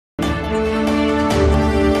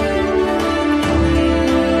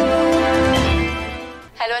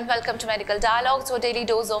welcome to Medical Dialogues, your daily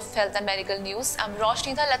dose of health and medical news. I'm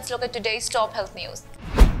Roshnita. Let's look at today's top health news.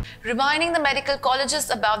 Reminding the medical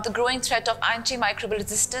colleges about the growing threat of antimicrobial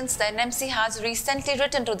resistance, the NMC has recently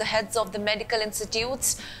written to the heads of the medical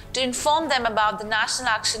institutes to inform them about the National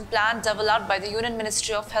Action Plan developed by the Union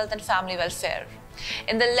Ministry of Health and Family Welfare.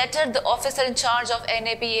 In the letter, the officer in charge of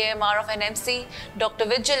NAP-AMR of NMC, Dr.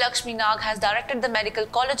 Vijay Lakshmi Nag, has directed the medical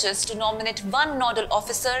colleges to nominate one nodal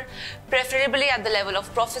officer, preferably at the level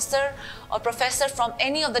of professor or professor from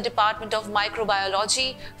any of the Department of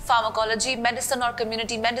Microbiology, Pharmacology, Medicine or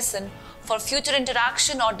Community Medicine for future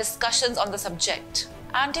interaction or discussions on the subject.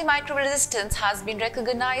 Antimicrobial resistance has been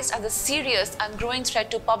recognized as a serious and growing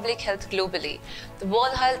threat to public health globally. The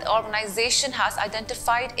World Health Organization has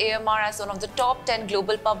identified AMR as one of the top 10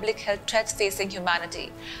 global public health threats facing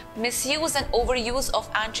humanity. Misuse and overuse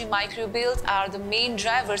of antimicrobials are the main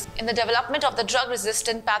drivers in the development of the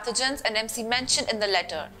drug-resistant pathogens, NMC mentioned in the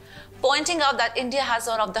letter. Pointing out that India has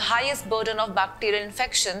one of the highest burden of bacterial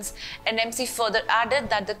infections, NMC further added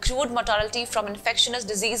that the crude mortality from infectious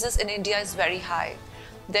diseases in India is very high.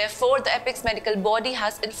 Therefore, the apex medical body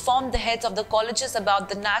has informed the heads of the colleges about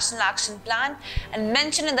the National Action Plan and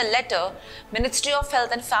mentioned in the letter, Ministry of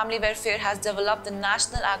Health and Family Welfare has developed the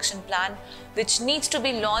National Action Plan, which needs to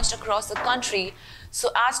be launched across the country so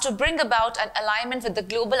as to bring about an alignment with the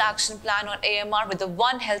Global Action Plan on AMR with the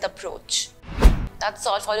One Health approach. That's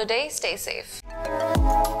all for today. Stay safe.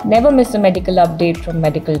 Never miss a medical update from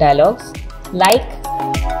Medical Dialogues. Like,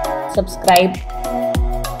 subscribe,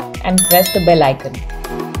 and press the bell icon.